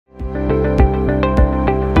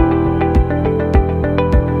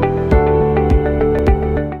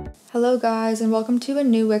guys, and welcome to a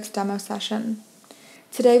new Wix demo session.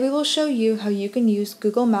 Today we will show you how you can use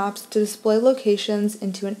Google Maps to display locations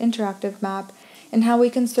into an interactive map and how we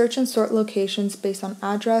can search and sort locations based on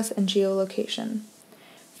address and geolocation.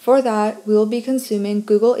 For that, we will be consuming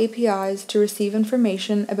Google APIs to receive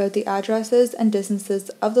information about the addresses and distances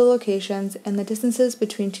of the locations and the distances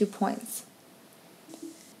between 2 points.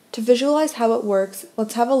 To visualize how it works,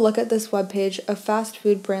 let's have a look at this webpage of fast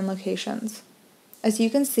food brand locations. As you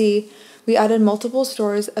can see, we added multiple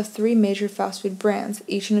stores of 3 major fast food brands,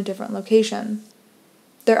 each in a different location.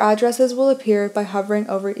 Their addresses will appear by hovering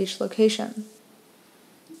over each location.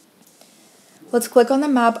 Let's click on the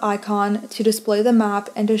map icon to display the map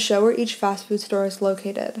and to show where each fast food store is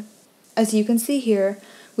located. As you can see here,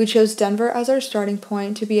 we chose Denver as our starting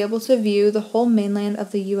point to be able to view the whole mainland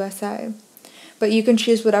of the USA. But you can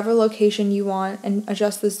choose whatever location you want and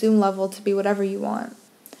adjust the zoom level to be whatever you want.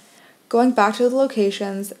 Going back to the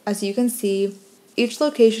locations, as you can see, each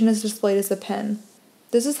location is displayed as a pin.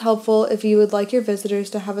 This is helpful if you would like your visitors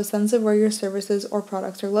to have a sense of where your services or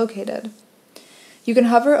products are located. You can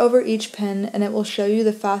hover over each pin and it will show you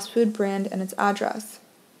the fast food brand and its address.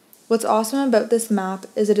 What's awesome about this map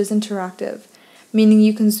is it is interactive, meaning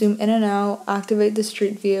you can zoom in and out, activate the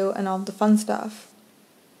street view, and all the fun stuff.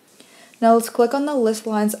 Now let's click on the list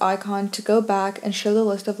lines icon to go back and show the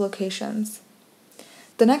list of locations.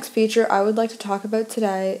 The next feature I would like to talk about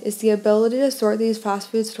today is the ability to sort these fast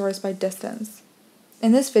food stores by distance.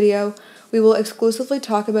 In this video, we will exclusively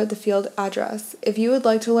talk about the field address. If you would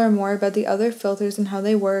like to learn more about the other filters and how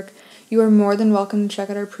they work, you are more than welcome to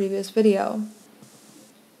check out our previous video.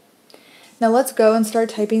 Now let's go and start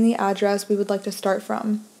typing the address we would like to start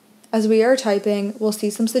from. As we are typing, we'll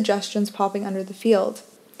see some suggestions popping under the field.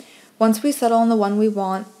 Once we settle on the one we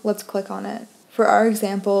want, let's click on it. For our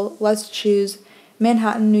example, let's choose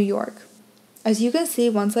Manhattan, New York. As you can see,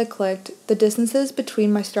 once I clicked, the distances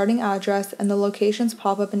between my starting address and the locations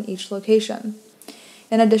pop up in each location,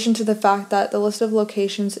 in addition to the fact that the list of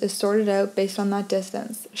locations is sorted out based on that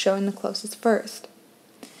distance, showing the closest first.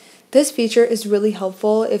 This feature is really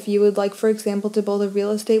helpful if you would like, for example, to build a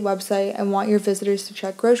real estate website and want your visitors to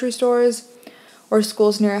check grocery stores, or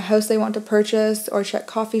schools near a house they want to purchase, or check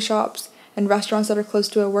coffee shops and restaurants that are close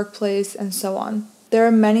to a workplace, and so on. There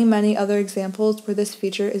are many other examples where this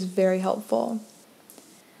feature is very helpful.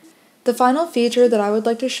 The final feature that I would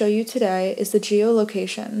like to show you today is the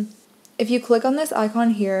geolocation. If you click on this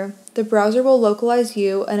icon here, the browser will localize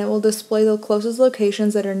you and it will display the closest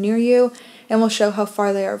locations that are near you and will show how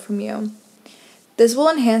far they are from you. This will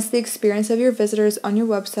enhance the experience of your visitors on your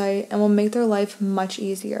website and will make their life much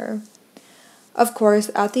easier. Of course,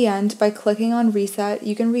 at the end, by clicking on Reset,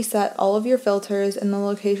 you can reset all of your filters and the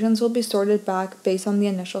locations will be sorted back based on the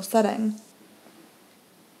initial setting.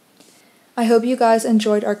 I hope you guys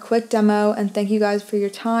enjoyed our quick demo and thank you guys for your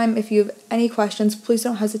time. If you have any questions, please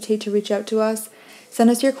don't hesitate to reach out to us. Send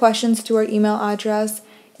us your questions to our email address,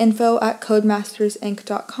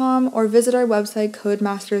 info@codemastersinc.com, or visit our website,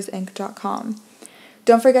 codemastersinc.com.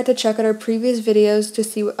 Don't forget to check out our previous videos to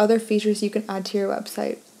see what other features you can add to your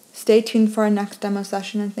website. Stay tuned for our next demo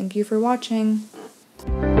session and thank you for watching.